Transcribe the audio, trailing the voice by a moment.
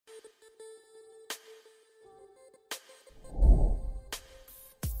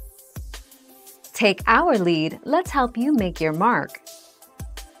Take our lead, let's help you make your mark.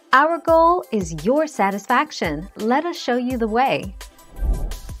 Our goal is your satisfaction. Let us show you the way.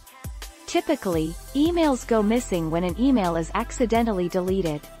 Typically, emails go missing when an email is accidentally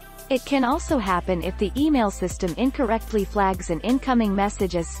deleted. It can also happen if the email system incorrectly flags an incoming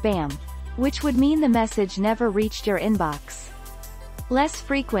message as spam, which would mean the message never reached your inbox. Less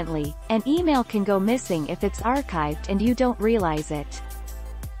frequently, an email can go missing if it's archived and you don't realize it.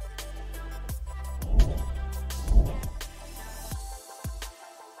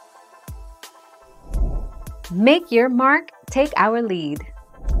 Make your mark, take our lead.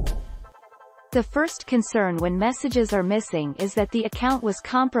 The first concern when messages are missing is that the account was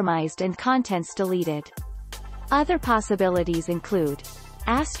compromised and contents deleted. Other possibilities include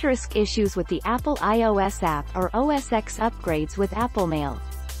issues with the Apple iOS app or OS X upgrades with Apple Mail,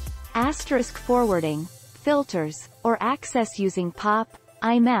 forwarding, filters, or access using POP,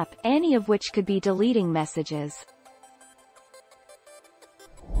 IMAP, any of which could be deleting messages.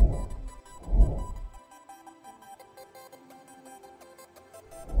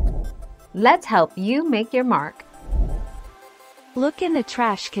 Let's help you make your mark. Look in the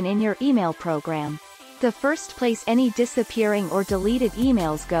trash can in your email program. The first place any disappearing or deleted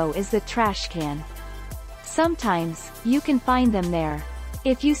emails go is the trash can. Sometimes, you can find them there.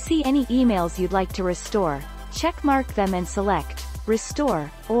 If you see any emails you'd like to restore, checkmark them and select Restore,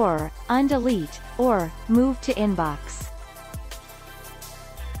 or Undelete, or Move to Inbox.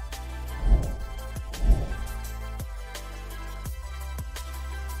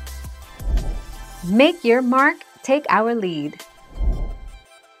 Make your mark, take our lead.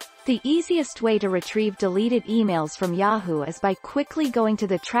 The easiest way to retrieve deleted emails from Yahoo is by quickly going to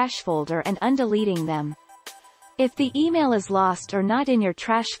the trash folder and undeleting them. If the email is lost or not in your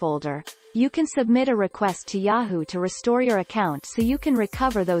trash folder, you can submit a request to Yahoo to restore your account so you can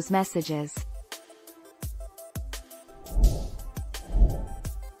recover those messages.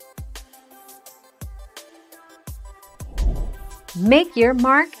 Make your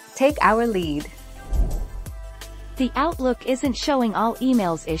mark, take our lead. The Outlook isn't showing all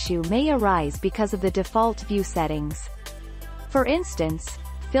emails issue may arise because of the default view settings. For instance,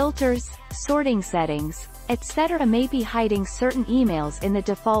 filters, sorting settings, etc. may be hiding certain emails in the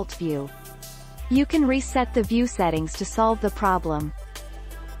default view. You can reset the view settings to solve the problem.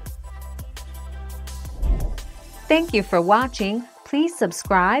 Thank you for watching. Please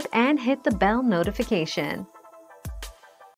subscribe and hit the bell notification.